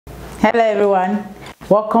Hello everyone,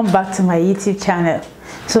 welcome back to my YouTube channel.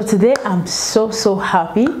 So today I'm so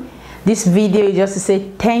happy. This video is just to say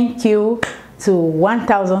thank you to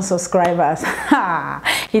 1,000 subscribers.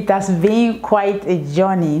 It has been quite a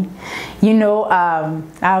journey. You know,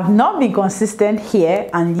 I've not been consistent here,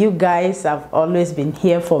 and you guys have always been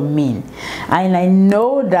here for me. And I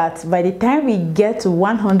know that by the time we get to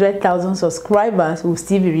 100,000 subscribers, we'll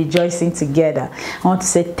still be rejoicing together. I want to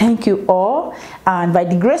say thank you all, and by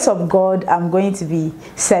the grace of God, I'm going to be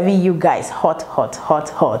serving you guys hot.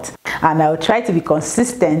 And I'll try to be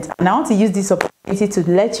consistent, and I want to use this opportunity to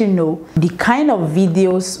let you know the kind of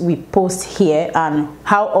videos we post here and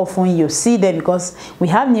how often you see them, because we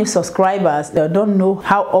have new subscribers that don't know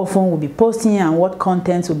how often we'll be posting and what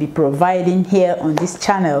content we'll be providing here on this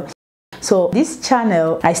channel. So this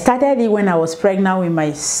channel, I started it when I was pregnant with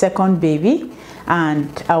my second baby,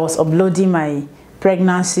 and I was uploading my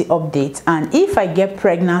pregnancy update. And if I get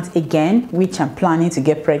pregnant again, which I'm planning to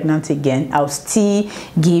get pregnant again, I'll still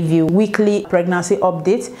give you weekly pregnancy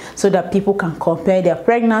updates so that people can compare their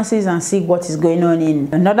pregnancies and see what is going on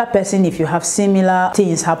in another person if you have similar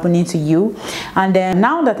things happening to you. And then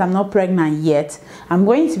now that I'm not pregnant yet, I'm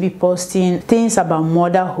going to be posting things about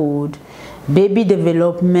motherhood, baby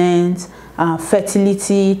development,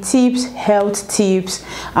 fertility tips, health tips,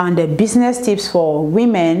 and business tips for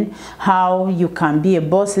women, how you can be a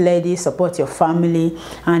boss lady, support your family,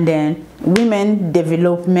 and then women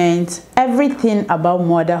development, everything about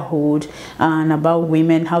motherhood and about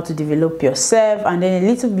women, how to develop yourself, and then a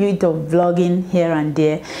little bit of vlogging here and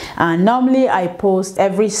there. And normally I post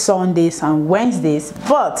every Sundays and Wednesdays,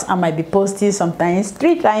 but I might be posting sometimes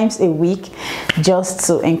 3 times a week, just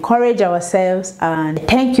to encourage ourselves. And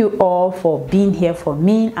thank you all for being here for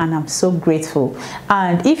me, and I'm so grateful.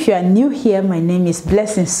 And if you are new here, my name is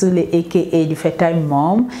Blessing Sule, aka the Fertile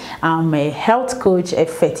Mom. I'm a health coach, a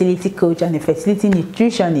fertility coach, and a fertility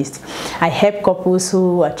nutritionist. I help couples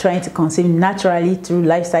who are trying to conceive naturally through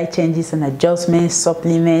lifestyle changes and adjustments,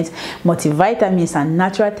 supplements, multivitamins, and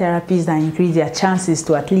natural therapies that increase their chances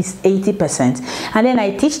to at least 80%. And then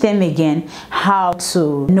I teach them again how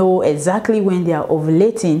to know exactly when they are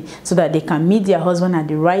ovulating so that they can meet their husband at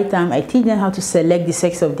the right time. I teach them how to select the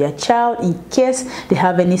sex of their child in case they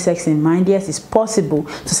have any sex in mind. Yes, it's possible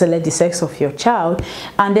to select the sex of your child.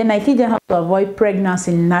 And then I teach them how to avoid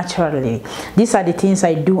pregnancy naturally. These are the things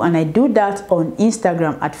I do, and I do that on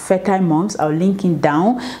Instagram at Fertile Moms. I'll link it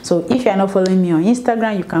down. So if you're not following me on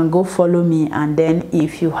Instagram, you can go follow me. And then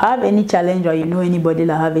if you have any challenge, or you know anybody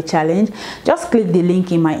that have a challenge, just click the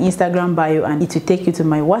link in my Instagram bio and it will take you to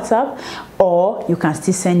my WhatsApp, or you can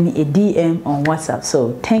still send me a DM on WhatsApp.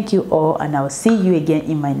 So thank you all, and I'll see you again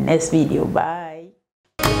in my next video. Bye.